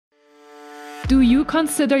Do you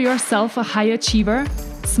consider yourself a high achiever?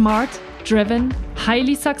 Smart, driven,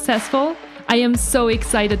 highly successful? I am so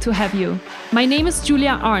excited to have you. My name is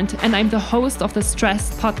Julia Arndt and I'm the host of the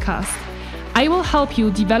Stress Podcast. I will help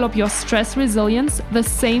you develop your stress resilience the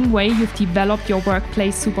same way you've developed your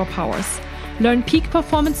workplace superpowers. Learn peak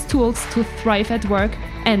performance tools to thrive at work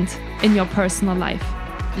and in your personal life.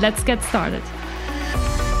 Let's get started.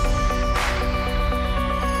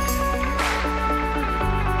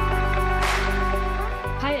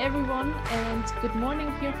 Hi everyone, and good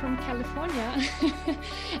morning here from California.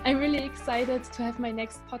 I'm really excited to have my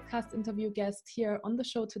next podcast interview guest here on the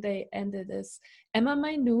show today, and it is Emma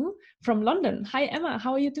Mainu from London. Hi Emma,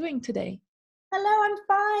 how are you doing today? Hello, I'm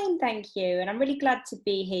fine, thank you. And I'm really glad to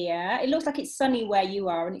be here. It looks like it's sunny where you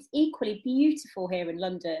are, and it's equally beautiful here in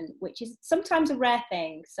London, which is sometimes a rare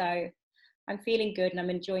thing. So I'm feeling good and I'm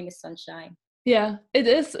enjoying the sunshine. Yeah, it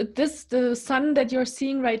is. The sun that you're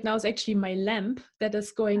seeing right now is actually my lamp that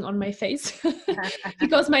is going on my face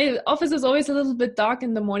because my office is always a little bit dark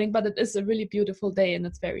in the morning, but it is a really beautiful day and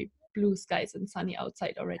it's very blue skies and sunny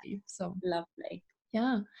outside already. So lovely.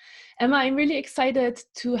 Yeah. Emma, I'm really excited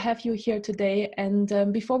to have you here today.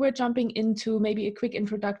 And before we're jumping into maybe a quick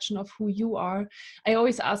introduction of who you are, I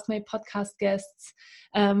always ask my podcast guests,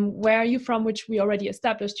 where are you from, which we already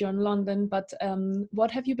established you're in London, but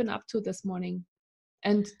what have you been up to this morning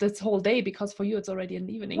and this whole day? Because for you, it's already in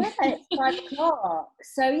the evening. Yeah, it's 5 o'clock.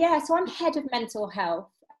 So I'm head of mental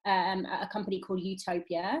health at a company called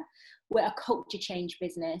Utopia. We're a culture change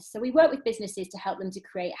business. So we work with businesses to help them to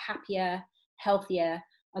create happier, healthier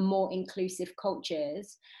and more inclusive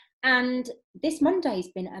cultures. And this Monday has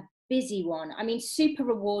been a busy one. I mean, super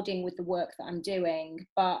rewarding with the work that I'm doing,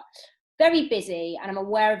 but very busy. And I'm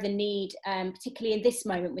aware of the need, particularly in this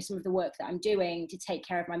moment with some of the work that I'm doing, to take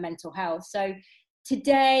care of my mental health. So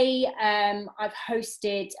today, I've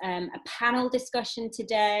hosted a panel discussion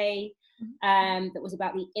today that was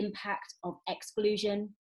about the impact of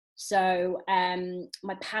exclusion. So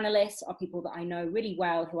my panelists are people that I know really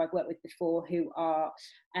well, who I've worked with before, who are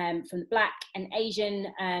from the Black and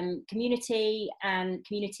Asian communities, and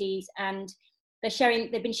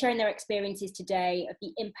they've been sharing their experiences today of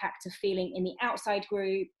the impact of feeling in the outside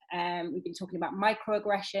group. We've been talking about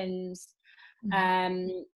microaggressions,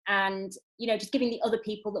 and just giving the other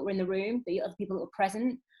people that were in the room, the other people that were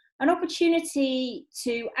present, an opportunity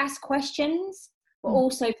to ask questions, but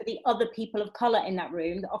also for the other people of colour in that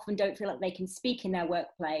room that often don't feel like they can speak in their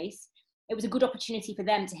workplace. It was a good opportunity for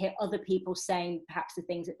them to hear other people saying perhaps the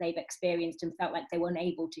things that they've experienced and felt like they weren't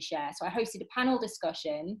able to share. So I hosted a panel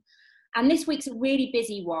discussion, and this week's a really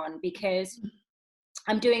busy one because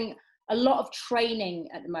I'm doing a lot of training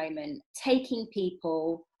at the moment, taking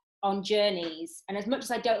people on journeys. And as much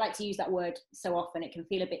as I don't like to use that word so often, it can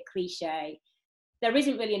feel a bit cliche. There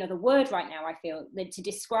isn't really another word right now, I feel, to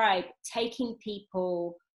describe taking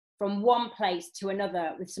people from one place to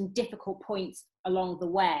another with some difficult points along the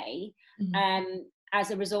way,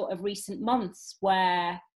 as a result of recent months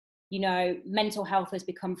where, mental health has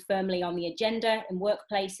become firmly on the agenda in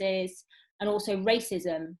workplaces, and also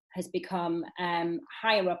racism has become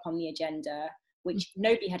higher up on the agenda, which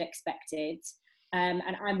nobody had expected. And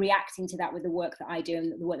I'm reacting to that with the work that I do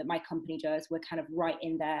and the work that my company does. We're kind of right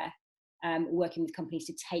in there. Working with companies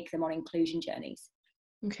to take them on inclusion journeys.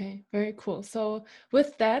 Okay, very cool. So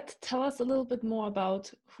with that, tell us a little bit more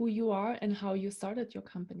about who you are and how you started your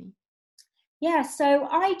company. Yeah, so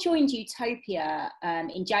I joined Utopia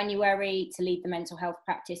in January to lead the mental health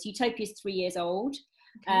practice. Utopia is 3 years old.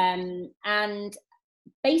 Okay. And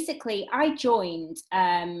basically I joined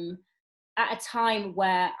at a time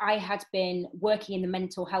where I had been working in the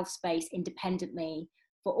mental health space independently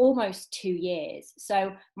for almost 2 years.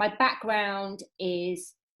 So my background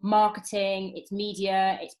is marketing, it's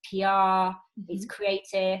media, it's PR, it's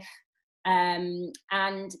creative. And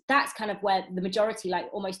that's kind of where the majority, like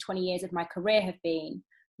almost 20 years of my career have been,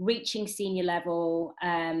 reaching senior level.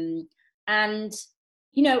 And,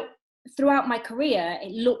 throughout my career,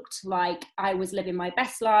 it looked like I was living my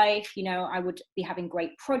best life. I would be having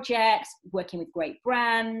great projects, working with great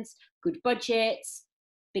brands, good budgets,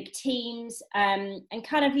 big teams, and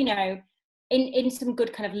kind of, in some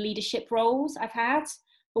good kind of leadership roles I've had.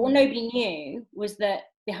 But what nobody knew was that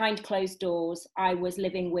behind closed doors, I was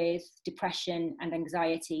living with depression and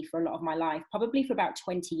anxiety for a lot of my life, probably for about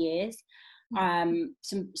 20 years.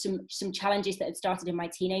 Some challenges that had started in my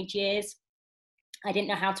teenage years. I didn't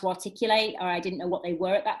know how to articulate, or I didn't know what they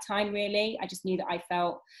were at that time, really. I just knew that I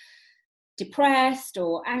felt depressed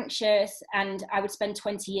or anxious, and I would spend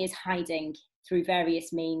 20 years hiding through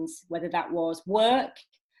various means, whether that was work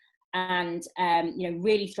and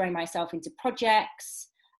really throwing myself into projects,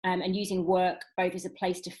 and using work both as a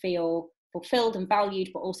place to feel fulfilled and valued,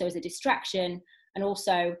 but also as a distraction. And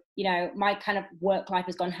also, you know, my kind of work life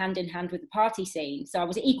has gone hand in hand with the party scene. So I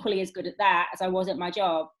was equally as good at that as I was at my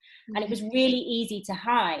job. And it was really easy to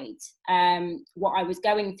hide what I was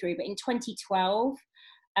going through. But in 2012,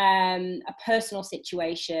 a personal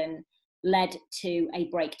situation led to a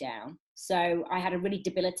breakdown. So I had a really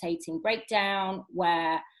debilitating breakdown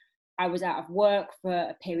where I was out of work for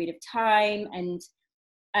a period of time. And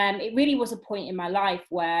it really was a point in my life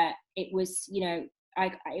where it was, you know,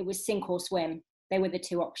 it was sink or swim. They were the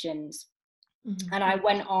two options. Mm-hmm. And I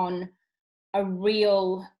went on a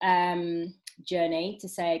real journey, to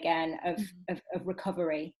say again, of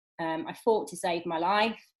recovery. I fought to save my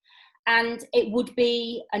life. And it would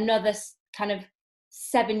be another kind of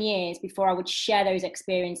 7 years before I would share those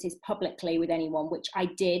experiences publicly with anyone, which I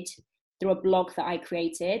did through a blog that I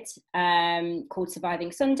created called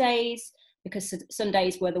Surviving Sundays, because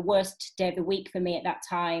Sundays were the worst day of the week for me at that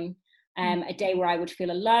time. A day where I would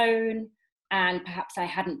feel alone, and perhaps I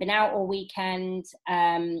hadn't been out all weekend,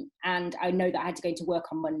 and I know that I had to go to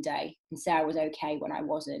work on Monday and say I was okay when I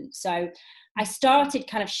wasn't. So I started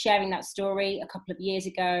kind of sharing that story a couple of years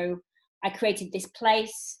ago. I created this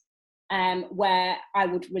place where I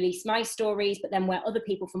would release my stories, but then where other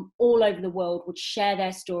people from all over the world would share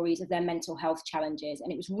their stories of their mental health challenges.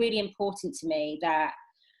 And it was really important to me that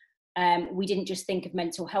we didn't just think of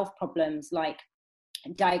mental health problems like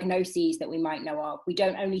diagnoses that we might know of. We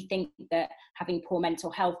don't only think that having poor mental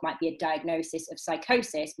health might be a diagnosis of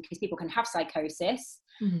psychosis, because people can have psychosis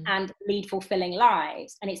and lead fulfilling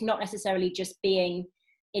lives. And it's not necessarily just being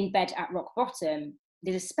in bed at rock bottom.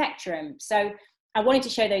 There's a spectrum. So I wanted to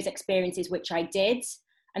show those experiences, which I did.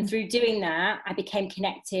 And through doing that, I became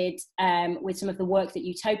connected with some of the work that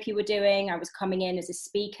Utopia were doing. I was coming in as a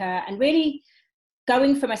speaker and really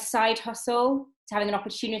going from a side hustle to having an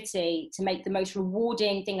opportunity to make the most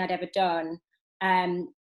rewarding thing I'd ever done.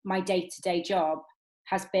 My day-to-day job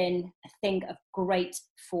has been a thing of great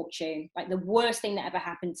fortune. Like, the worst thing that ever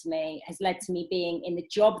happened to me has led to me being in the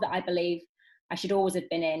job that I believe I should always have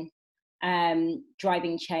been in,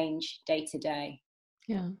 driving change day to day.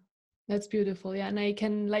 Yeah, that's beautiful. Yeah, and I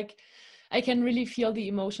can really feel the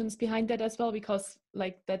emotions behind that as well, because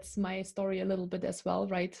like that's my story a little bit as well,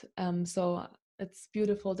 right? So it's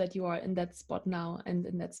beautiful that you are in that spot now and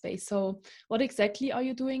in that space. So what exactly are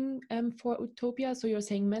you doing for Utopia? So you're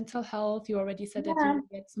saying mental health. You already said that you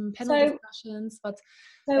get some panel discussions, but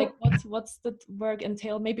like what's the work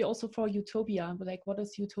entail? Maybe also for Utopia, but like what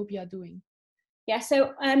is Utopia doing? Yeah,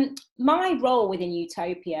 so my role within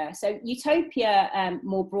Utopia,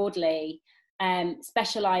 more broadly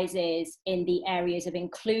specializes in the areas of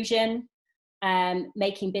inclusion,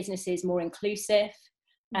 making businesses more inclusive,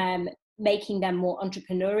 making them more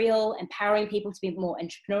entrepreneurial, empowering people to be more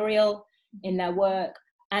entrepreneurial in their work.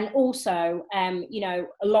 And also, you know,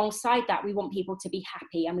 alongside that, we want people to be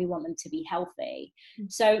happy and we want them to be healthy.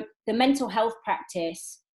 So the mental health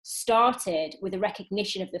practice started with a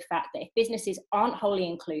recognition of the fact that if businesses aren't wholly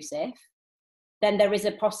inclusive, then there is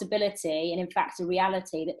a possibility, and in fact a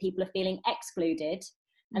reality, that people are feeling excluded.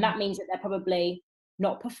 And that means that they're probably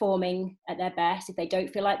not performing at their best if they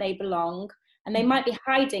don't feel like they belong. And they might be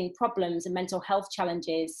hiding problems and mental health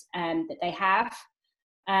challenges that they have.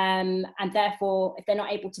 And therefore, if they're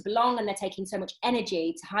not able to belong and they're taking so much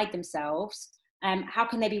energy to hide themselves, how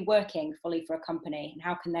can they be working fully for a company? And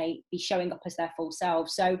how can they be showing up as their full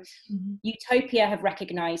selves? So Utopia have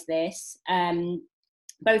recognized this,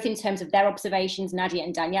 both in terms of their observations. Nadia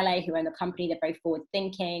and Daniele, who own the company, they're both forward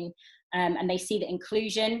thinking, and they see that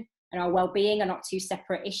inclusion and our well-being are not two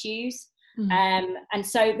separate issues. And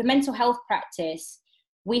so the mental health practice,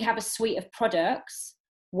 we have a suite of products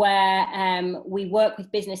where we work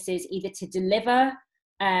with businesses either to deliver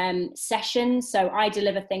sessions. So I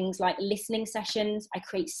deliver things like listening sessions. I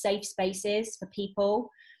create safe spaces for people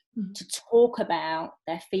to talk about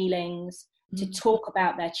their feelings, to talk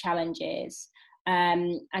about their challenges,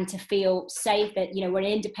 and to feel safe that, you know, we're an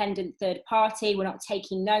independent third party. We're not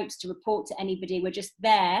taking notes to report to anybody. We're just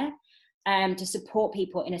there to support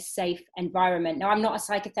people in a safe environment. Now, I'm not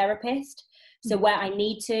a psychotherapist, so where I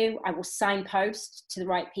need to, I will signpost to the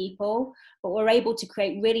right people, but we're able to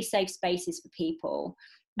create really safe spaces for people.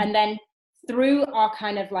 And then through our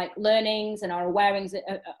kind of like learnings and our awareness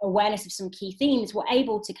of some key themes, we're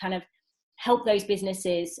able to kind of help those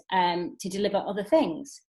businesses to deliver other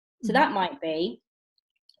things. So that might be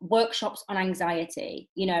workshops on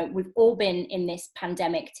anxiety. You know, we've all been in this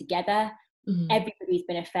pandemic together. Everybody's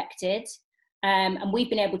been affected. And we've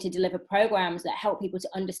been able to deliver programs that help people to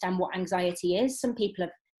understand what anxiety is. Some people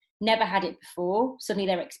have never had it before. Suddenly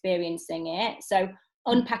they're experiencing it. So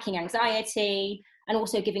unpacking anxiety, and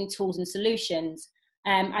also giving tools and solutions.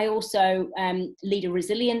 I also lead a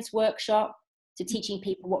resilience workshop, to teaching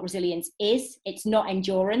people what resilience is. It's not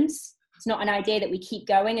endurance. It's not an idea that we keep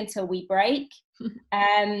going until we break.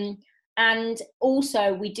 And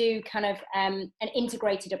also we do kind of an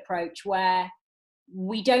integrated approach where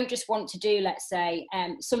we don't just want to do, let's say,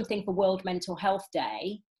 something for World Mental Health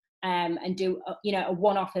Day and do a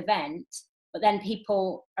one-off event, but then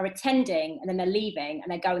people are attending and then they're leaving and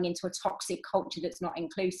they're going into a toxic culture that's not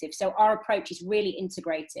inclusive. So our approach is really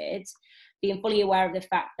integrated, being fully aware of the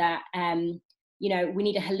fact that we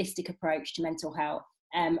need a holistic approach to mental health.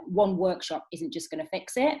 One workshop isn't just going to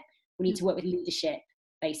fix it. We need to work with leadership,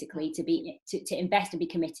 basically, to invest and be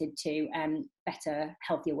committed to better,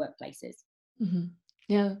 healthier workplaces. Mm-hmm.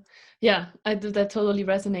 Yeah, that totally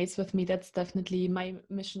resonates with me. That's definitely my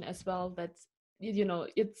mission as well. That,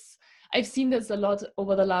 I've seen this a lot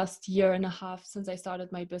over the last year and a half since I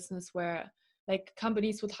started my business, where like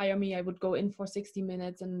companies would hire me, I would go in for 60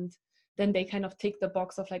 minutes and then they kind of tick the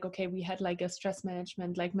box of like, okay, we had like a stress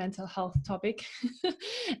management, like mental health topic.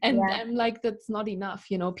 And I'm like, that's not enough.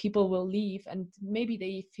 People will leave and maybe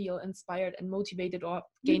they feel inspired and motivated or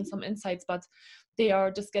gain some insights, but they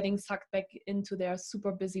are just getting sucked back into their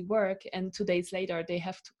super busy work. And 2 days later, they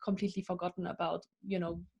have completely forgotten about,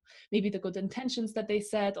 maybe the good intentions that they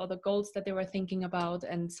set or the goals that they were thinking about.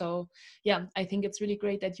 And so, I think it's really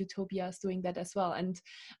great that Utopia is doing that as well.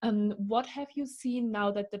 And what have you seen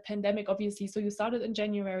now that the pandemic, obviously, so you started in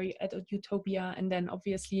January at Utopia, and then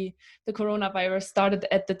obviously the coronavirus started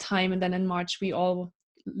at the time, and then in March we all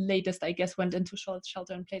latest, I guess, went into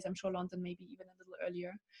shelter in place. I'm sure London maybe even a little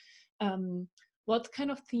earlier. What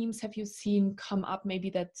kind of themes have you seen come up maybe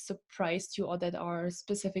that surprised you or that are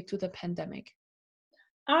specific to the pandemic?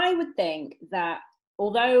 I would think that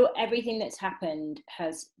although everything that's happened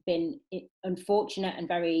has been unfortunate and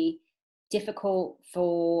very difficult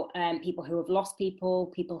for people who have lost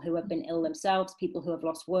people who have been ill themselves, people who have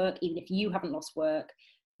lost work, even if you haven't lost work,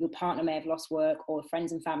 your partner may have lost work, or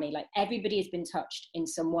friends and family, like everybody has been touched in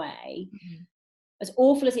some way. Mm-hmm. As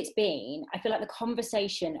awful as it's been, I feel like the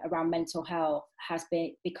conversation around mental health has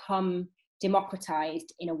become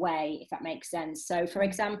democratized in a way, if that makes sense. So, for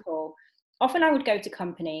example, often I would go to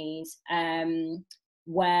companies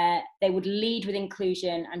where they would lead with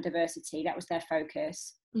inclusion and diversity. That was their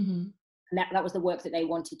focus. Mm-hmm. And that was the work that they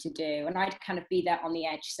wanted to do. And I'd kind of be there on the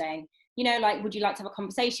edge saying, would you like to have a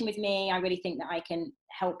conversation with me? I really think that I can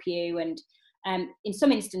help you. And in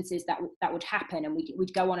some instances that would happen, and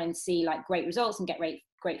we'd go on and see like great results and get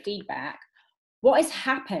great feedback. What has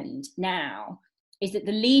happened now is that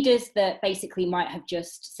the leaders that basically might have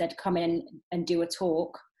just said, come in and do a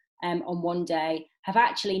talk on one day, have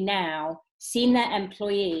actually now seen their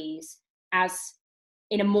employees as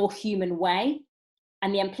in a more human way.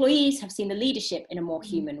 And the employees have seen the leadership in a more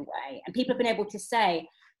human way. And people have been able to say,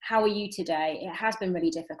 how are you today? It has been really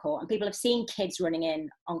difficult. And people have seen kids running in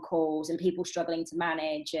on calls and people struggling to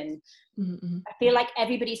manage. And I feel like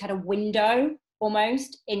everybody's had a window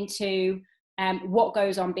almost into what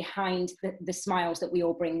goes on behind the smiles that we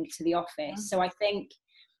all bring to the office. Yeah. So I think,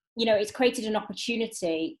 it's created an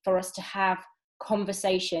opportunity for us to have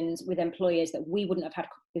conversations with employers that we wouldn't have had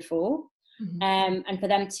before. Mm-hmm. And for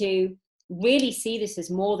them to really see this as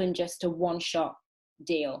more than just a one-shot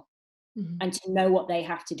deal. Mm-hmm. And to know what they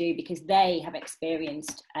have to do because they have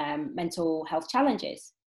experienced mental health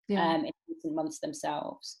challenges in recent months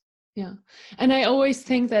themselves. Yeah. And I always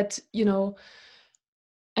think that,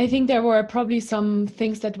 I think there were probably some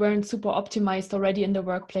things that weren't super optimized already in the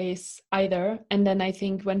workplace either. And then I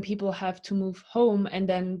think when people have to move home and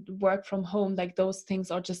then work from home, like those things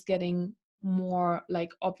are just getting more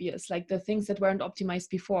like obvious. Like the things that weren't optimized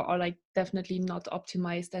before are like definitely not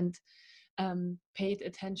optimized and paid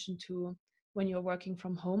attention to when you're working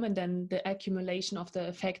from home. And then the accumulation of the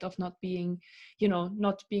effect of not being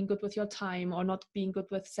good with your time, or not being good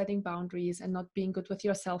with setting boundaries, and not being good with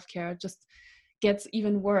your self-care just gets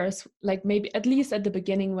even worse. Like maybe at least at the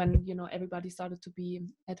beginning when everybody started to be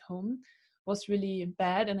at home was really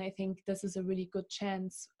bad. And I think this is a really good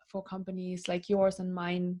chance for companies like yours and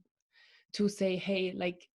mine to say, hey,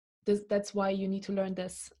 like that's why you need to learn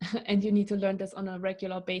this and you need to learn this on a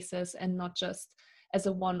regular basis and not just as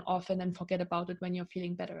a one-off and then forget about it when you're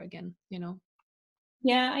feeling better again.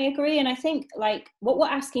 Yeah, I agree. And I think like what we're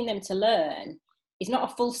asking them to learn is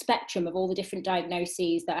not a full spectrum of all the different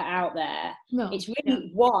diagnoses that are out there. No. It's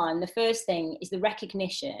really the first thing is the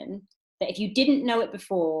recognition that if you didn't know it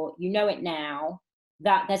before, you know it now,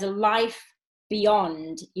 that there's a life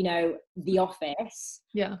beyond, the office.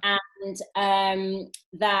 Yeah. And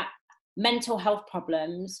that mental health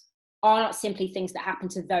problems are not simply things that happen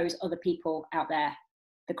to those other people out there,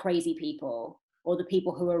 the crazy people or the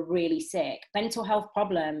people who are really sick. Mental health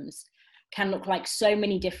problems can look like so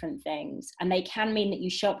many different things, and they can mean that you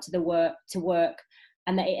show up to work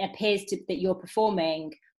and that it appears that you're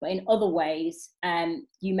performing, but in other ways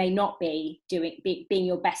you may not be being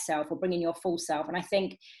your best self or bringing your full self. And I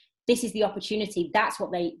think this is the opportunity. That's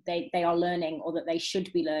what they are learning, or that they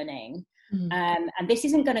should be learning. And this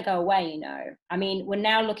isn't going to go away, you know. I mean, we're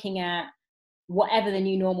now looking at whatever the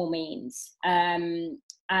new normal means, and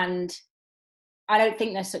I don't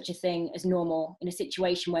think there's such a thing as normal in a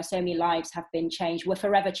situation where so many lives have been changed. We're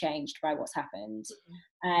forever changed by what's happened,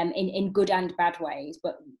 in good and bad ways.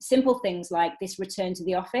 But simple things like this return to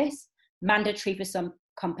the office, mandatory for some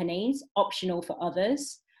companies, optional for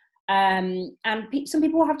others. And some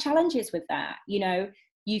people will have challenges with that. You know,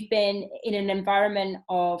 you've been in an environment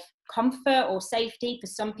of comfort or safety for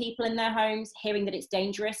some people in their homes, hearing that it's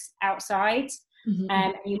dangerous outside.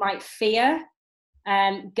 And you might fear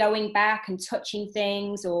going back and touching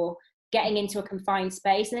things or getting into a confined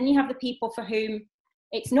space. And then you have the people for whom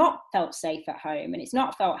it's not felt safe at home and it's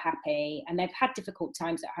not felt happy, and they've had difficult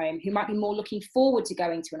times at home, who might be more looking forward to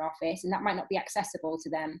going to an office, and that might not be accessible to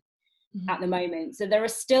them at the moment. So there are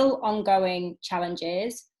still ongoing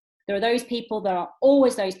challenges. There are those people, there are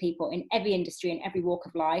always those people in every industry and every walk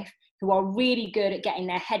of life who are really good at getting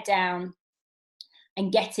their head down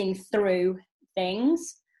and getting through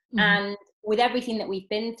things. And with everything that we've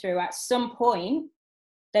been through, at some point,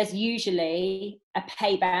 there's usually a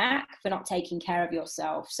payback for not taking care of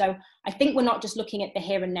yourself. So I think we're not just looking at the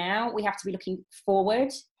here and now. We have to be looking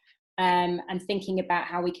forward and thinking about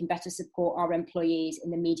how we can better support our employees in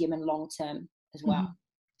the medium and long term as well.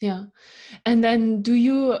 Yeah. And then do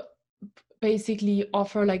you basically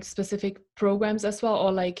offer like specific programs as well,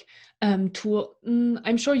 or like I'm sure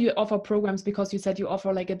you offer programs because you said you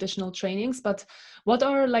offer like additional trainings, but what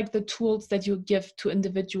are like the tools that you give to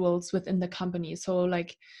individuals within the company? So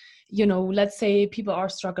like, you know, let's say people are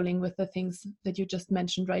struggling with the things that you just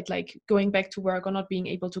mentioned, right? Like going back to work or not being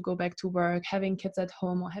able to go back to work, having kids at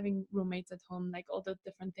home or having roommates at home, like all the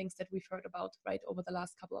different things that we've heard about, right, over the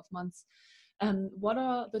last couple of months. What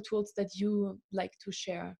are the tools that you like to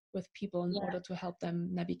share with people in order to help them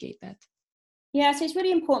navigate that? Yeah, so it's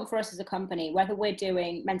really important for us as a company, whether we're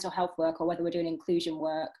doing mental health work or whether we're doing inclusion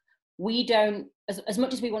work, we don't, as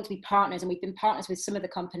much as we want to be partners, and we've been partners with some of the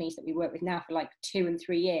companies that we work with now for like 2 and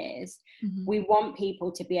 3 years, we want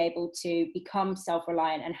people to be able to become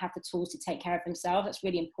self-reliant and have the tools to take care of themselves. That's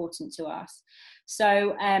really important to us.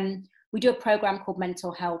 So we do a program called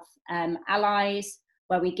Mental Health Allies,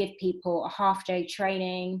 where we give people a half-day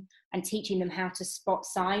training and teaching them how to spot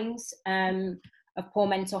signs of poor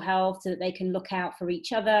mental health so that they can look out for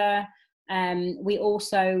each other. We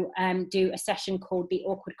also do a session called The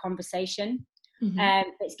Awkward Conversation.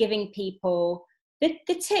 It's giving people the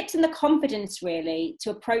tips and the confidence really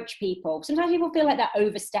to approach people. Sometimes people feel like they're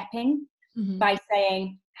overstepping by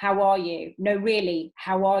saying, how are you? No, really,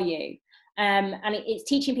 how are you? And it's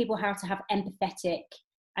teaching people how to have empathetic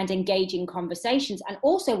and engaging conversations, and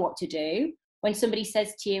also what to do when somebody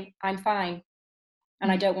says to you, I'm fine and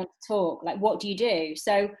I don't want to talk. Like, what do you do?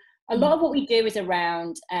 So a lot of what we do is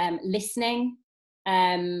around listening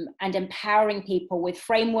and empowering people with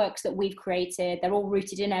frameworks that we've created. They're all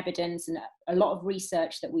rooted in evidence and a lot of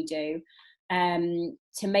research that we do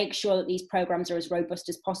to make sure that these programs are as robust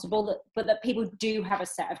as possible, but that people do have a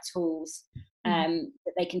set of tools that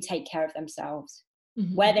they can take care of themselves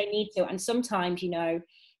where they need to. And sometimes, you know,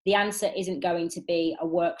 the answer isn't going to be a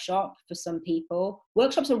workshop for some people.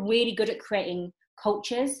 Workshops are really good at creating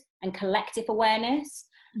cultures and collective awareness.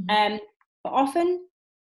 But often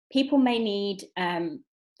people may need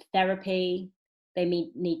therapy, they may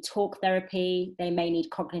need talk therapy, they may need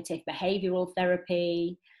cognitive behavioral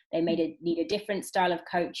therapy, they may need a different style of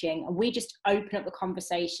coaching. And we just open up the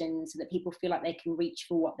conversation so that people feel like they can reach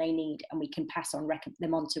for what they need, and we can pass on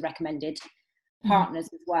them on to recommended partners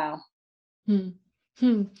as well.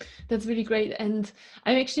 That's really great. And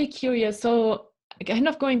I'm actually curious, so kind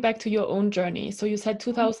of going back to your own journey. So you said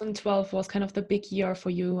 2012 was kind of the big year for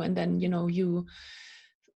you, and then you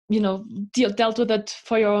dealt with it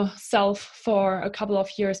for yourself for a couple of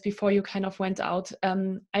years before you kind of went out.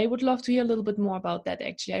 I would love to hear a little bit more about that.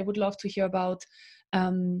 Actually, I would love to hear about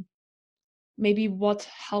maybe what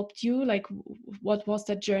helped you, like what was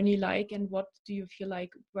that journey like, and what do you feel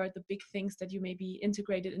like were the big things that you maybe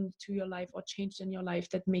integrated into your life or changed in your life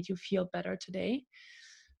that made you feel better today?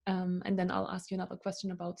 And then I'll ask you another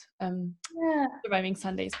question about surviving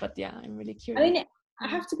Sundays. But yeah, I'm really curious. I mean, I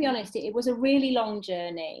have to be honest, it was a really long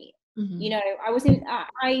journey. You know,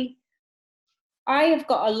 I have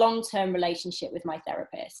got a long-term relationship with my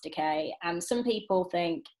therapist, okay? And some people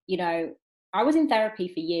think, I was in therapy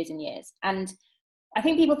for years and years. And I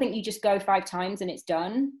think people think you just go 5 times and it's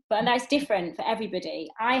done. But that's different for everybody.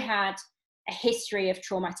 I had a history of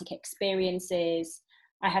traumatic experiences.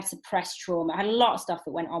 I had suppressed trauma. I had a lot of stuff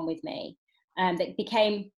that went on with me that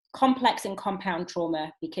became complex and compound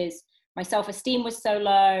trauma because my self-esteem was so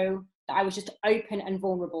low that I was just open and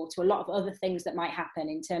vulnerable to a lot of other things that might happen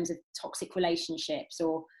in terms of toxic relationships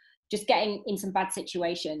or just getting in some bad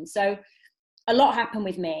situations. So a lot happened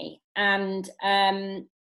with me, and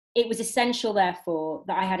it was essential, therefore,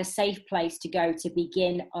 that I had a safe place to go to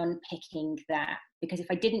begin unpicking that. Because if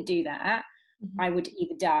I didn't do that, I would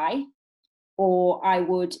either die or I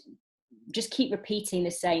would just keep repeating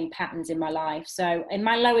the same patterns in my life. So in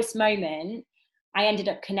my lowest moment, I ended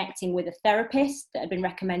up connecting with a therapist that had been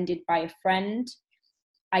recommended by a friend.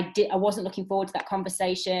 I wasn't looking forward to that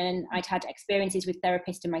conversation. I'd had experiences with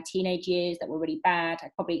therapists in my teenage years that were really bad. I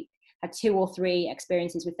probably had 2 or 3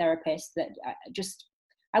 experiences with therapists that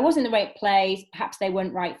I wasn't in the right place. Perhaps they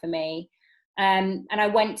weren't right for me. And I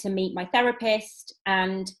went to meet my therapist,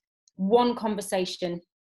 and one conversation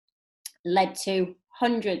led to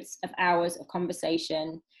hundreds of hours of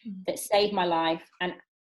conversation that saved my life. And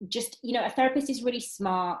just, a therapist is really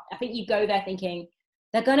smart. I think you go there thinking,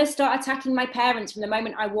 they're going to start attacking my parents from the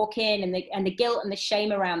moment I walk in, and the guilt and the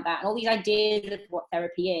shame around that, and all these ideas of what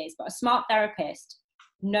therapy is. But a smart therapist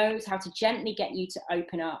knows how to gently get you to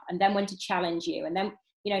open up, and then when to challenge you. And then,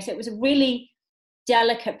 so it was a really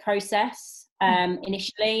delicate process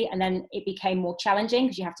initially, and then it became more challenging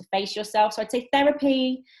because you have to face yourself. So I'd say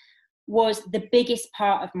therapy was the biggest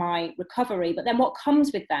part of my recovery. But then what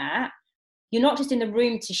comes with that, you're not just in the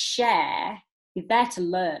room to share, you're there to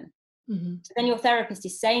learn. So then your therapist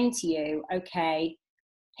is saying to you, okay,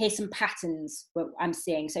 here's some patterns what I'm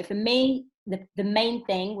seeing. So for me, the main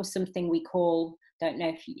thing was something we call, don't know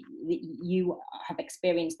if you have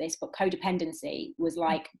experienced this, but codependency was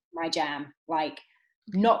like my jam, like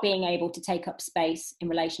not being able to take up space in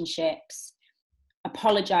relationships,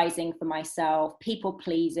 apologizing for myself, people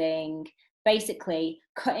pleasing, basically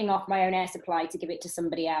cutting off my own air supply to give it to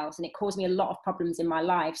somebody else. And it caused me a lot of problems in my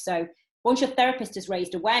life. So once your therapist has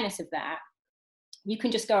raised awareness of that, you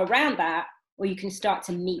can just go around that, or you can start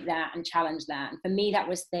to meet that and challenge that. And for me, that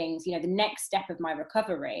was things, the next step of my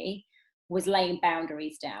recovery was laying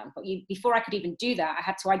boundaries down. But before I could even do that, I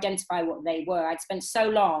had to identify what they were. I'd spent so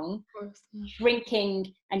long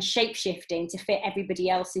shrinking and shape-shifting to fit everybody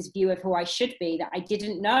else's view of who I should be that I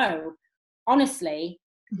didn't know, honestly,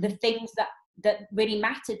 the things that really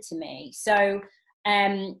mattered to me. So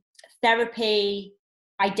therapy,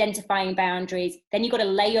 identifying boundaries, then you've got to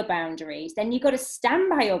lay your boundaries, then you've got to stand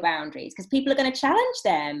by your boundaries because people are going to challenge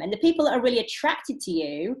them. And the people that are really attracted to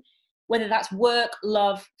you, whether that's work,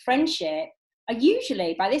 love, friendship, are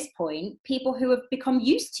usually by this point people who have become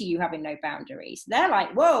used to you having no boundaries. They're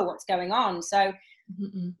like, whoa, what's going on? So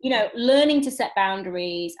learning to set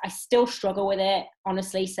boundaries, I still struggle with it.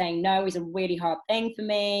 Honestly, saying no is a really hard thing for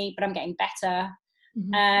me, but I'm getting better.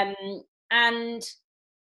 And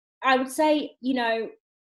I would say,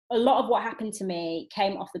 a lot of what happened to me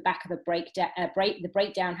came off the back of a breakdown. The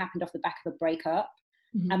breakdown happened off the back of a breakup.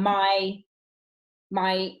 And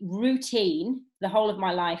my routine, the whole of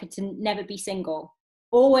my life, is to never be single.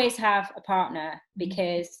 Always have a partner,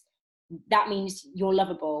 because that means you're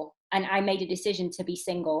lovable. And I made a decision to be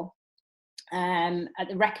single at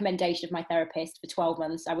the recommendation of my therapist for 12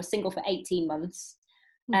 months. I was single for 18 months.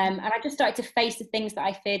 And I just started to face the things that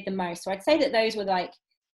I feared the most. So I'd say that those were, like,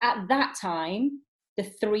 at that time, the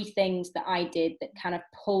 3 things that I did that kind of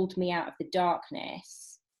pulled me out of the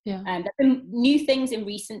darkness. There have been new things in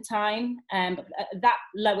recent time, but at that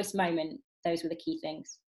lowest moment, those were the key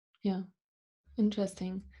things. Yeah,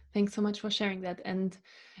 interesting. Thanks so much for sharing that.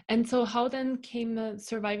 And so how then came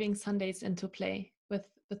Surviving Sundays into play with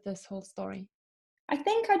this whole story? I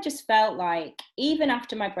think I just felt like, even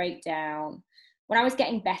after my breakdown, when I was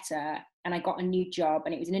getting better and I got a new job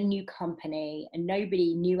and it was in a new company and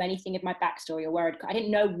nobody knew anything of my backstory or where I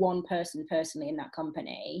didn't know one person personally in that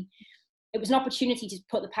company, it was an opportunity to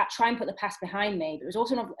try and put the past behind me. But it was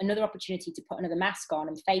also another opportunity to put another mask on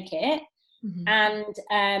and fake it. And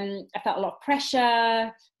I felt a lot of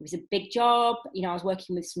pressure. It was a big job. I was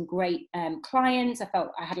working with some great clients. I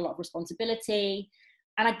felt I had a lot of responsibility.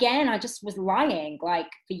 And again, I just was lying, like,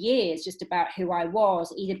 for years, just about who I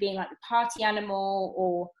was, either being like the party animal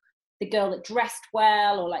or the girl that dressed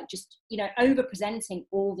well, or like just, over presenting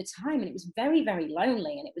all the time. And it was very, very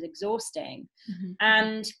lonely, and it was exhausting.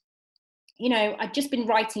 And, I'd just been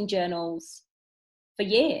writing journals. for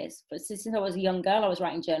years. Since I was a young girl, I was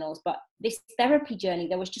writing journals. But this therapy journey,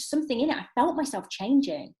 there was just something in it. I felt myself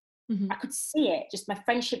changing. I could see it. Just my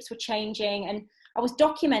friendships were changing, and I was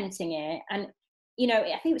documenting it. And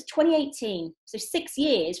I think it was 2018. So 6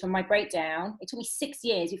 years from my breakdown. It took me 6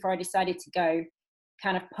 years before I decided to go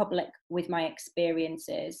kind of public with my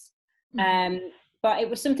experiences. But it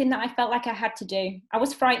was something that I felt like I had to do. I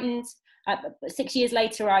was frightened. But 6 years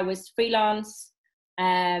later, I was freelance.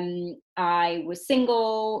 I was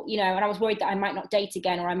single, and I was worried that I might not date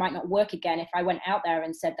again, or I might not work again if I went out there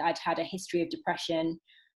and said that I'd had a history of depression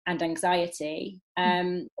and anxiety.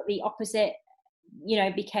 But the opposite,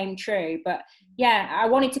 became true. But yeah, I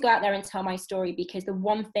wanted to go out there and tell my story, because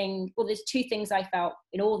there's two things I felt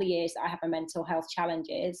in all the years that I had my mental health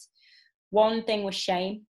challenges. One thing was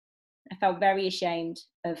shame. I felt very ashamed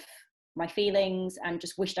of my feelings and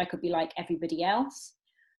just wished I could be like everybody else.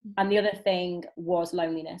 And the other thing was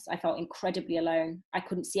loneliness. I felt incredibly alone. I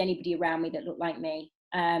couldn't see anybody around me that looked like me,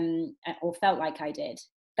 or felt like I did,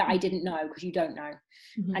 that I didn't know, because you don't know.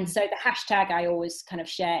 And so the hashtag I always kind of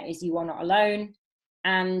share is "You Are Not Alone."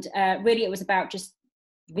 And really it was about just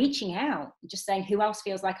reaching out, just saying, who else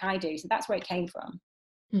feels like I do? So that's where it came from.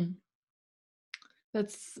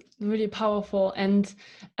 That's really powerful. And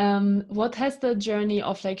what has the journey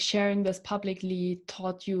of like sharing this publicly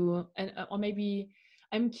taught you? And or maybe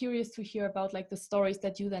I'm curious to hear about like the stories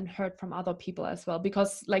that you then heard from other people as well,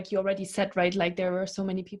 because like you already said, right, like there were so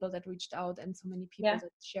many people that reached out and so many people that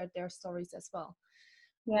shared their stories as well.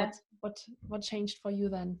 What changed for you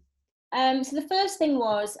then? So the first thing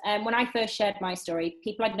was, when I first shared my story,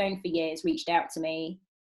 people I'd known for years reached out to me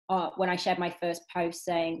when I shared my first post,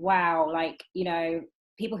 saying, wow, like,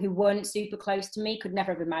 people who weren't super close to me could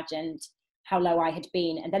never have imagined how low I had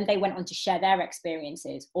been. And then they went on to share their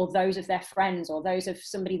experiences, or those of their friends, or those of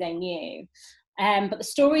somebody they knew. But the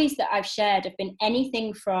stories that I've shared have been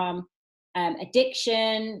anything from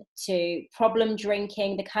addiction to problem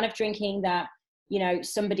drinking, the kind of drinking that,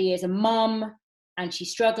 somebody is a mum and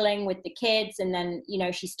she's struggling with the kids, and then,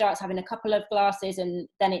 she starts having a couple of glasses and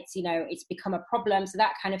then it's, it's become a problem. So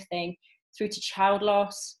that kind of thing, through to child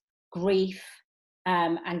loss, grief,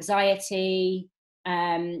 anxiety.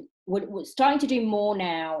 We're starting to do more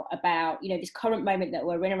now about, this current moment that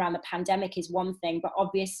we're in around the pandemic is one thing, but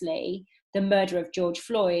obviously the murder of George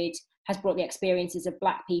Floyd has brought the experiences of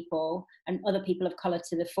Black people and other people of colour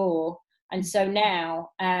to the fore. And so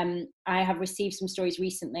now I have received some stories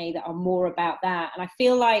recently that are more about that. And I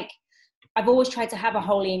feel like I've always tried to have a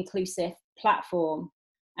wholly inclusive platform,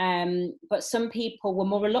 but some people were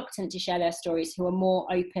more reluctant to share their stories, who are more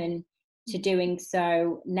open to doing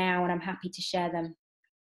so now, and I'm happy to share them.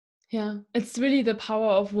 Yeah, it's really the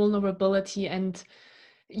power of vulnerability. And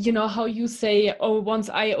how you say, oh, once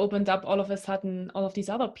I opened up, all of a sudden all of these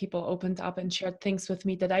other people opened up and shared things with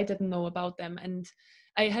me that I didn't know about them. And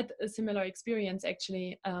I had a similar experience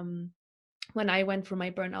actually when I went through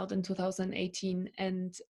my burnout in 2018,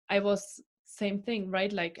 and I was same thing,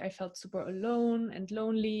 right? Like I felt super alone and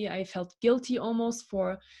lonely. I felt guilty almost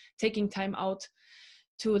for taking time out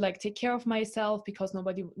to like take care of myself, because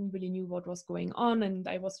nobody really knew what was going on, and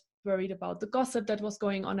I was worried about the gossip that was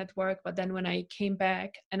going on at work. But then when I came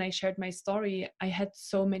back and I shared my story, I had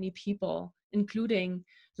so many people, including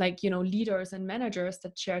like leaders and managers,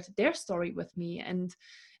 that shared their story with me, and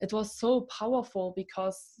it was so powerful,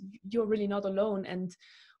 because you're really not alone. And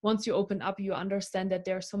once you open up, you understand that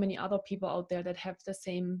there are so many other people out there that have the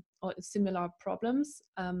same or similar problems.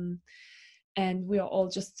 And we are all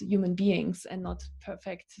just human beings and not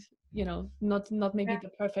perfect, not maybe the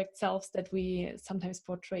perfect selves that we sometimes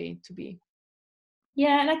portray to be.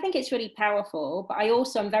 Yeah, and I think it's really powerful, but I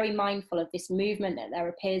also am very mindful of this movement that there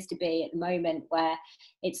appears to be at the moment, where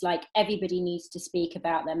it's like everybody needs to speak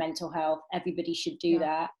about their mental health. Everybody should do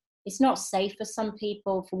that. It's not safe for some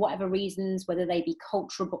people for whatever reasons, whether they be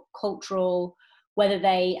cultural, whether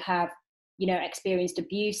they have experienced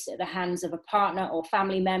abuse at the hands of a partner or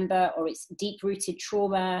family member, or it's deep-rooted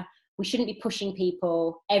trauma. We shouldn't be pushing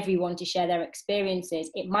everyone to share their experiences.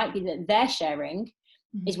 It might be that their sharing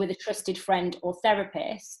is with a trusted friend or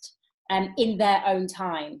therapist in their own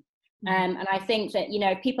time. And I think that,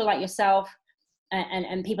 people like yourself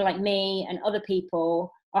and people like me and other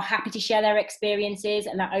people are happy to share their experiences,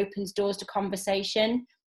 and that opens doors to conversation.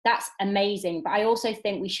 That's amazing. But I also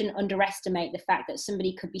think we shouldn't underestimate the fact that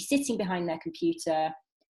somebody could be sitting behind their computer,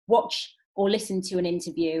 watch or listen to an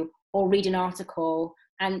interview or read an article.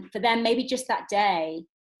 And for them, maybe just that day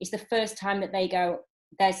is the first time that they go,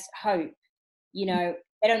 there's hope. They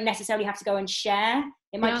don't necessarily have to go and share.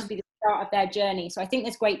 It might just be the start of their journey. So I think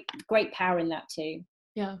there's great power in that too.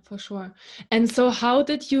 Yeah, for sure. And so how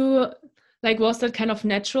did you Like, was that kind of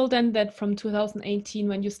natural then, that from 2018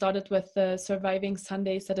 when you started with the Surviving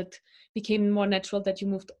Sundays, that it became more natural that you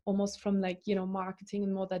moved almost from like, you know, marketing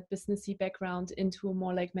and more that businessy background into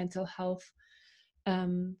more like mental health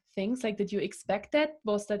things? Like, did you expect that?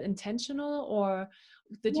 Was that intentional, or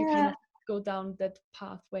did you kind Yeah. of go down that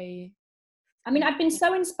pathway? I mean, I've been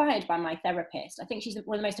so inspired by my therapist. I think she's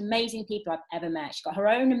one of the most amazing people I've ever met. She's got her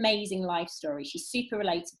own amazing life story. She's super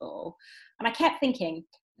relatable. And I kept thinking,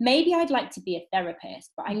 maybe I'd like to be a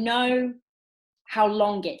therapist, but I know how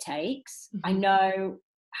long it takes. I know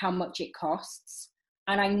how much it costs.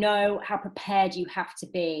 And I know how prepared you have to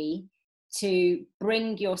be to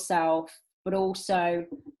bring yourself, but also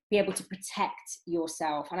be able to protect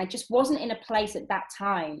yourself. And I just wasn't in a place at that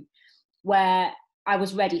time where I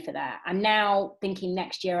was ready for that. I'm now thinking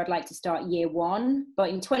next year I'd like to start year one, but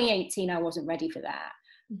in 2018 I wasn't ready for that.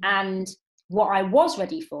 And what I was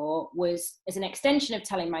ready for was, as an extension of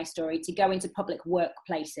telling my story, to go into public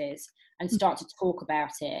workplaces and start to talk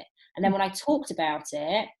about it. And then when I talked about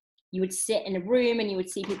it, you would sit in a room and you would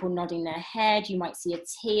see people nodding their head, you might see a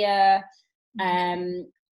tear. And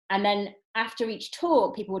then after each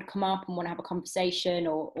talk, people would come up and want to have a conversation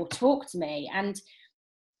or talk to me. And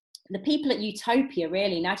the people at Utopia,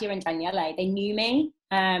 really, Nadia and Daniele, they knew me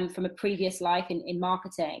from a previous life in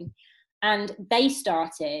marketing. And they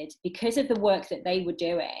started, because of the work that they were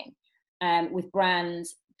doing with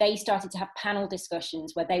brands, they started to have panel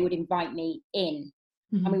discussions where they would invite me in.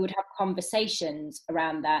 And we would have conversations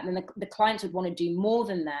around that. And then the clients would want to do more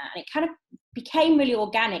than that. And it kind of became really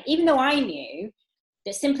organic, even though I knew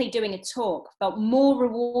that simply doing a talk felt more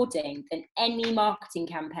rewarding than any marketing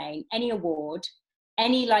campaign, any award,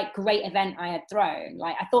 any like great event I had thrown.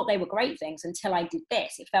 Like, I thought they were great things until I did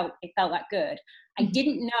this. It felt that good. I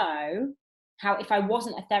didn't know how, if I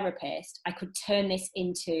wasn't a therapist, I could turn this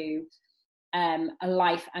into a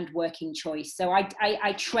life and working choice. So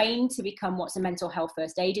I trained to become what's a mental health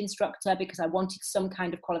first aid instructor because I wanted some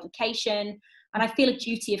kind of qualification. And I feel a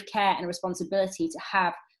duty of care and a responsibility to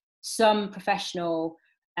have some professional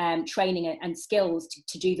training and skills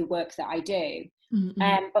to do the work that I do.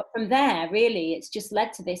 But from there, really, it's just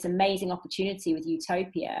led to this amazing opportunity with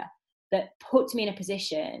Utopia that puts me in a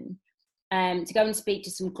position to go and speak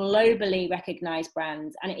to some globally recognized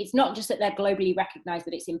brands. And it's not just that they're globally recognized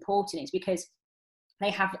that it's important, it's because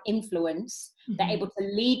they have influence. They're able to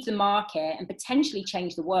lead the market and potentially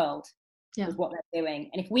change the world with what they're doing.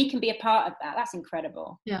 And if we can be a part of that, that's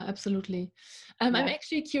incredible. Yeah, absolutely. I'm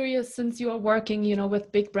actually curious, since you are working, you know,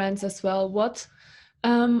 with big brands as well, what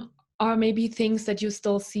are maybe things that you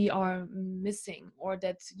still see are missing, or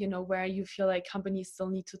that, you know, where you feel like companies still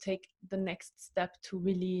need to take the next step to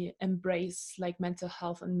really embrace like mental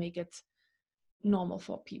health and make it normal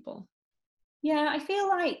for people? Yeah, I feel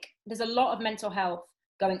like there's a lot of mental health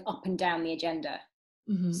going up and down the agenda.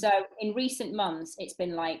 So in recent months, it's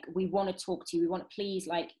been like, we want to talk to you. We want to please,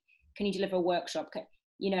 like, can you deliver a workshop?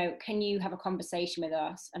 Can you have a conversation with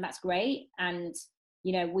us? And that's great. And,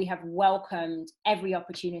 you know, we have welcomed every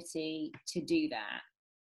opportunity to do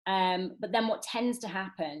that. But then what tends to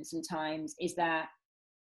happen sometimes is that,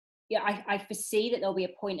 I foresee that there'll be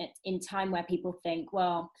a point in time where people think,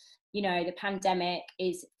 well, you know, the pandemic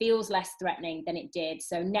feels less threatening than it did.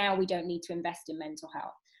 So now we don't need to invest in mental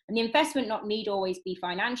health. And the investment not need always be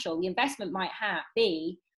financial. The investment might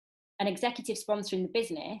be an executive sponsor in the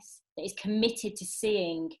business that is committed to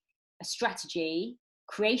seeing a strategy,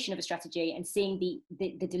 creation of a strategy, and seeing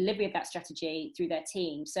the delivery of that strategy through their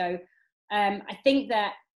team. So I think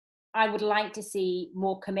that I would like to see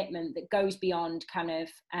more commitment that goes beyond kind of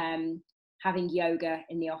having yoga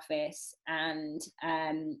in the office and,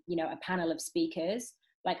 you know, a panel of speakers.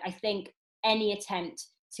 Like, I think any attempt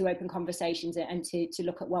to open conversations and to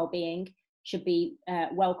look at well-being should be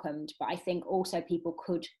welcomed. But I think also people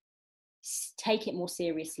could take it more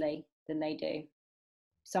seriously than they do.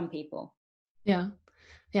 Some people. Yeah,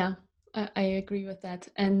 I agree with that.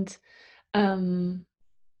 And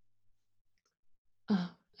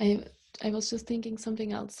I was just thinking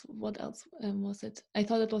something else. What else was it? I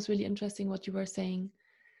thought it was really interesting what you were saying.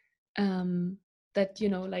 That, you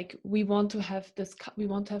know, like, we want to have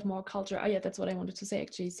more culture. Yeah, that's what I wanted to say,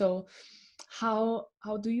 actually. So how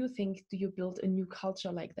do you build a new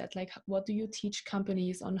culture like that? Like, what do you teach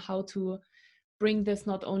companies on how to bring this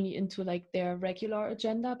not only into like their regular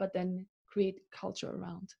agenda, but then create culture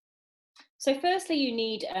around? So firstly, you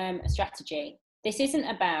need a strategy. This isn't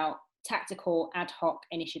about tactical ad hoc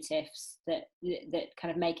initiatives that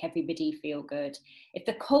kind of make everybody feel good. If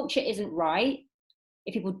the culture isn't right,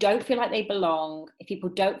 if people don't feel like they belong, if people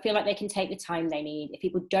don't feel like they can take the time they need, if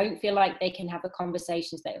people don't feel like they can have the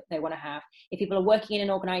conversations that they want to have, if people are working in an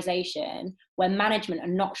organization where management are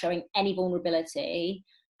not showing any vulnerability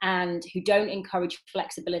and who don't encourage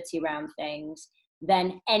flexibility around things,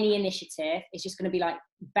 then any initiative is just going to be like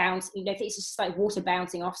bounce, it's just like water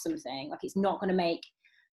bouncing off something, like it's not going to make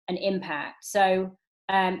an impact. So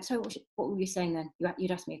what were you saying then?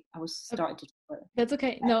 You'd asked me. I was starting to talk. That's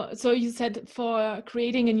okay. No, so you said for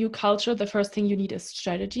creating a new culture, the first thing you need is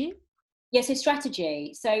strategy. Yeah, so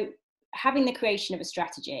strategy. So having the creation of a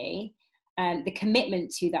strategy, the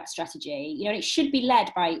commitment to that strategy, it should be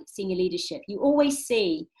led by senior leadership. You always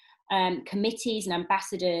see committees and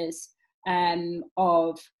ambassadors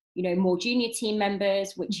of more junior team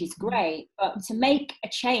members, which is great. But to make a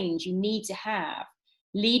change, you need to have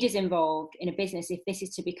leaders involved in a business if this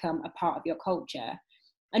is to become a part of your culture.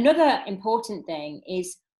 Another important thing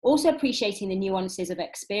is also appreciating the nuances of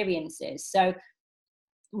experiences. So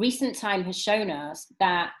recent time has shown us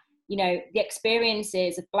that, the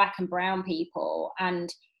experiences of Black and brown people,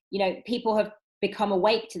 and, people have become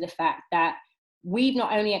awake to the fact that we've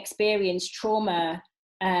not only experienced trauma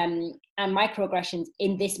and microaggressions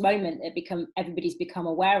in this moment that everybody's become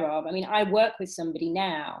aware of. I mean, I work with somebody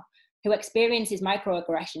now who experiences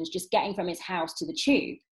microaggressions just getting from his house to the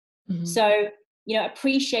tube. Mm-hmm. So,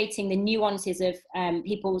 appreciating the nuances of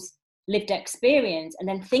people's lived experience, and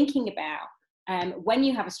then thinking about when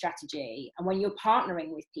you have a strategy and when you're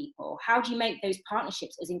partnering with people, how do you make those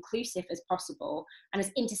partnerships as inclusive as possible and as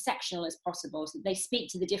intersectional as possible so that they speak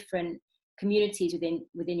to the different communities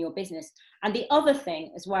within your business. And the other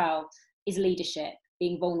thing as well is leadership,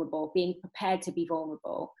 being vulnerable, being prepared to be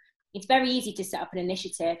vulnerable. It's very easy to set up an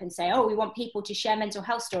initiative and say, we want people to share mental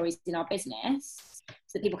health stories in our business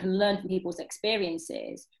so that people can learn from people's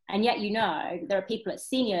experiences. And yet, there are people at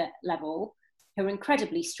senior level who are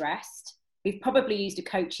incredibly stressed, who've probably used a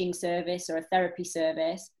coaching service or a therapy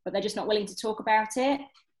service, but they're just not willing to talk about it.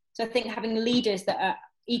 So I think having leaders that are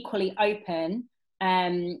equally open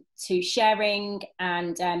to sharing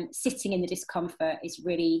and sitting in the discomfort is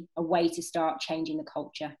really a way to start changing the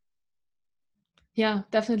culture. Yeah,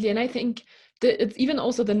 definitely. And I think it's even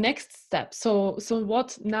also the next step. So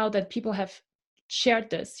what now that people have shared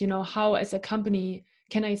this, how as a company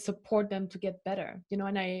can I support them to get better?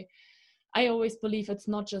 And I always believe it's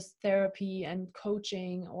not just therapy and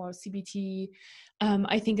coaching or CBT.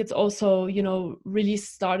 I think it's also, really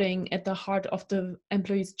starting at the heart of the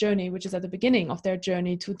employee's journey, which is at the beginning of their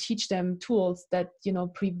journey, to teach them tools that,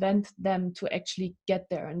 prevent them to actually get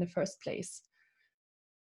there in the first place.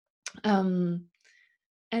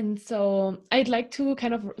 And so I'd like to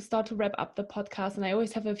kind of start to wrap up the podcast, and I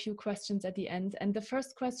always have a few questions at the end. And the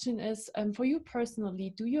first question is, for you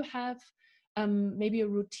personally, do you have maybe a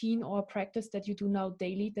routine or a practice that you do now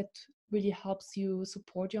daily that really helps you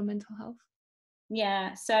support your mental health?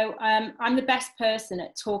 Yeah, so I'm the best person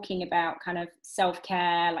at talking about kind of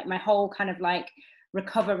self-care. Like my whole kind of like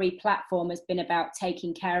recovery platform has been about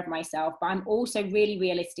taking care of myself, but I'm also really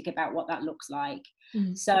realistic about what that looks like.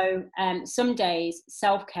 Mm-hmm. So some days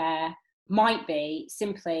self-care might be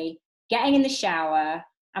simply getting in the shower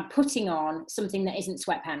and putting on something that isn't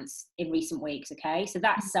sweatpants in recent weeks. Okay, so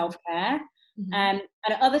that's self-care. Mm-hmm. And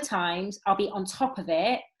at other times I'll be on top of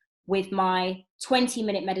it with my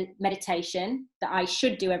 20-minute meditation that I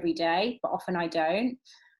should do every day, but often I don't.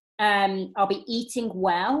 I'll be eating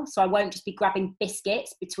well, so I won't just be grabbing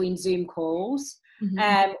biscuits between Zoom calls,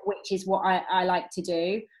 mm-hmm. Which is what I like to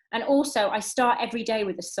do. And also I start every day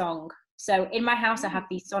with a song. So in my house I have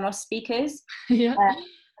these Sonos speakers. Yeah.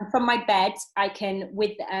 And from my bed I can,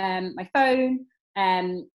 with my phone,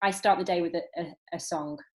 I start the day with a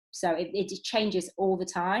song. So it just changes all the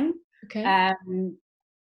time. Okay.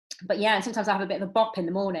 But yeah, and sometimes I have a bit of a bop in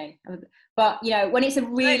the morning. But when it's a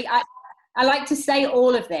really, I like to say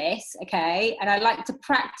all of this, okay, and I like to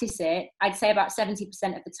practice it, I'd say about 70%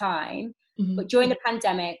 of the time. Mm-hmm. But during the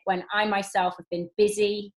pandemic, when I myself have been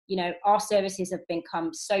busy, our services have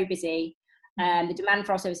become so busy, the demand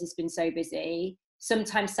for our services has been so busy,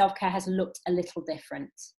 sometimes self-care has looked a little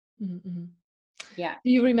different. Mm-hmm. Yeah.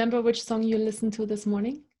 Do you remember which song you listened to this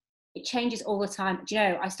morning? It changes all the time.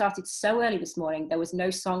 I started so early this morning. There was no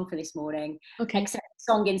song for this morning, except a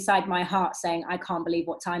song inside my heart saying, I can't believe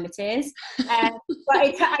what time it is. But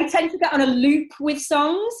I tend to get on a loop with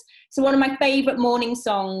songs. So one of my favorite morning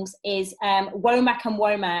songs is Womack and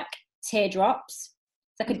Womack, Teardrops.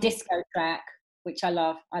 It's like a disco track, which I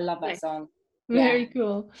love. I love that song. Very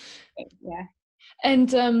cool. Yeah.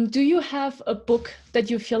 And do you have a book that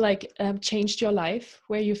you feel like changed your life,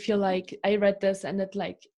 where you feel like I read this and it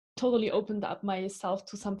like totally opened up myself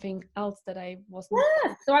to something else that I wasn't.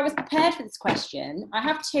 Yeah. So I was prepared for this question. I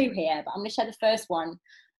have two here, but I'm going to share the first one.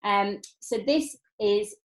 So this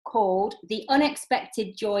is called The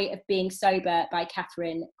Unexpected Joy of Being Sober by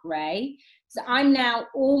Catherine Gray. So I'm now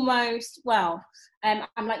almost,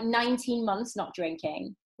 I'm like 19 months not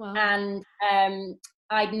drinking. Wow. And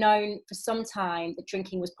I'd known for some time that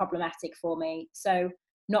drinking was problematic for me. So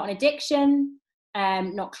not an addiction,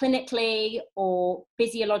 not clinically or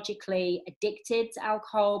physiologically addicted to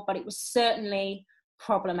alcohol, but it was certainly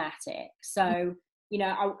problematic. So, you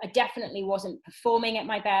know, I definitely wasn't performing at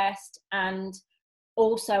my best. And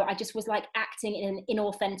also I just was like acting in an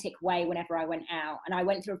inauthentic way whenever I went out. And I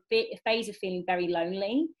went through a phase of feeling very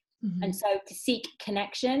lonely. Mm-hmm. And so to seek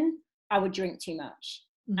connection, I would drink too much.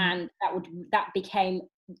 Mm-hmm. And that became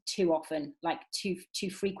too often, like too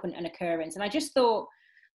frequent an occurrence. And I just thought,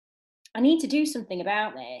 I need to do something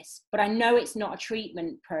about this, but I know it's not a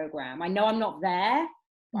treatment program. I know I'm not there,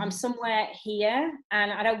 but I'm somewhere here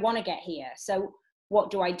and I don't want to get here. So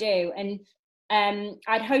what do I do? And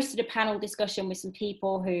I'd hosted a panel discussion with some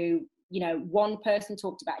people who, you know, one person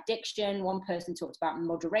talked about addiction, one person talked about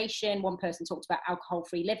moderation, one person talked about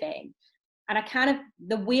alcohol-free living. And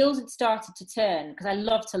the wheels had started to turn because I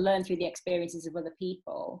love to learn through the experiences of other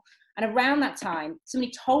people. And around that time,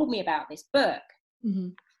 somebody told me about this book. Mm-hmm.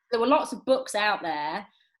 There were lots of books out there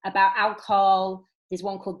about alcohol. There's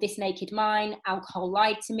one called This Naked Mind, Alcohol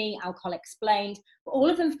Lied to Me, Alcohol Explained. But all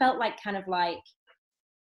of them felt like kind of like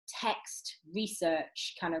text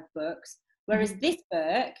research kind of books. Whereas this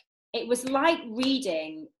book, it was like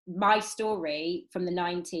reading my story from the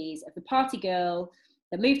 90s of the party girl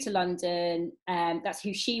that moved to London. That's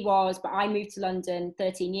who she was. But I moved to London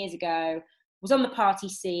 13 years ago, was on the party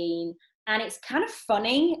scene. And it's kind of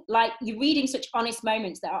funny, like you're reading such honest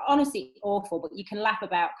moments that are honestly awful, but you can laugh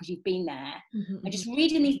about because you've been there. Mm-hmm. And just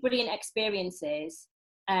reading these brilliant experiences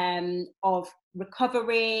of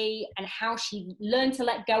recovery and how she learned to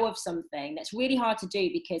let go of something that's really hard to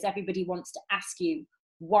do because everybody wants to ask you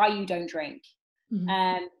why you don't drink.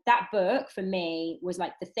 Mm-hmm. That book for me was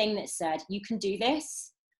like the thing that said, you can do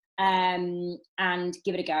this and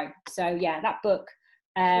give it a go. So yeah, that book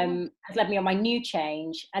has led me on my new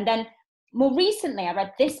change. And then more recently, I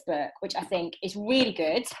read this book, which I think is really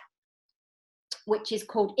good, which is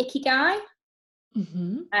called Ikigai.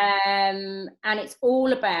 Mm-hmm. And it's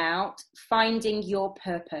all about finding your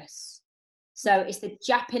purpose. So it's the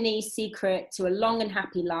Japanese secret to a long and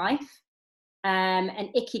happy life. And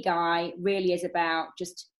Ikigai really is about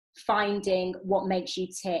just finding what makes you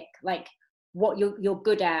tick, like what you're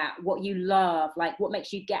good at, what you love, like what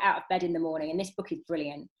makes you get out of bed in the morning. And this book is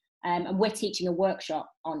brilliant. And we're teaching a workshop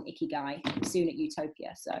on Ikigai soon at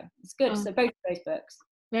Utopia. So it's good. So both of those books.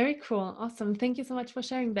 Very cool. Awesome. Thank you so much for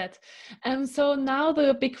sharing that. So now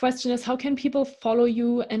the big question is, how can people follow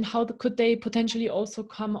you and how could they potentially also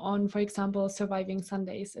come on, for example, Surviving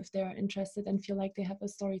Sundays if they're interested and feel like they have a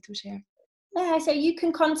story to share? Yeah, so you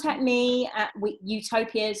can contact me at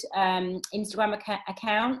Utopia's Instagram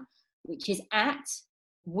account, which is at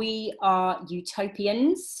We Are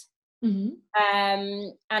Utopians. Mm-hmm.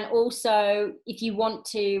 And also if you want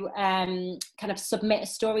to kind of submit a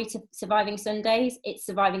story to Surviving Sundays, it's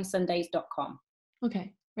survivingsundays.com.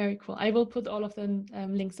 Okay, very cool. I will put all of the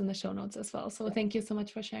links in the show notes as well. So thank you so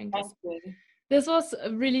much for sharing this. Thank you. This was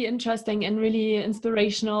really interesting and really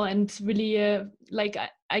inspirational and really like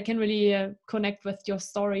I can really connect with your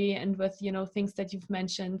story and with, you know, things that you've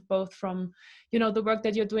mentioned, both from, you know, the work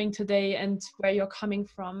that you're doing today and where you're coming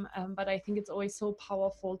from. But I think it's always so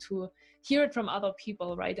powerful to hear it from other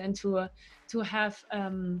people, right? And to have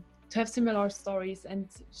similar stories and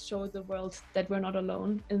show the world that we're not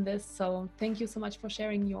alone in this. So thank you so much for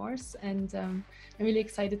sharing yours. And I'm really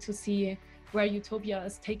excited to see where Utopia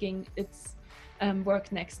is taking its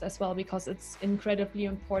work next as well, because it's incredibly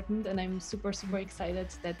important. And I'm super, super excited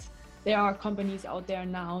that there are companies out there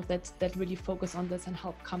now that really focus on this and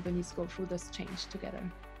help companies go through this change together.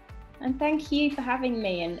 And thank you for having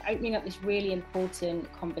me and opening up this really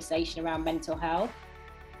important conversation around mental health.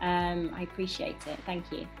 I appreciate it.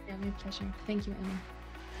 Thank you. Yeah, my pleasure. Thank you, Anna.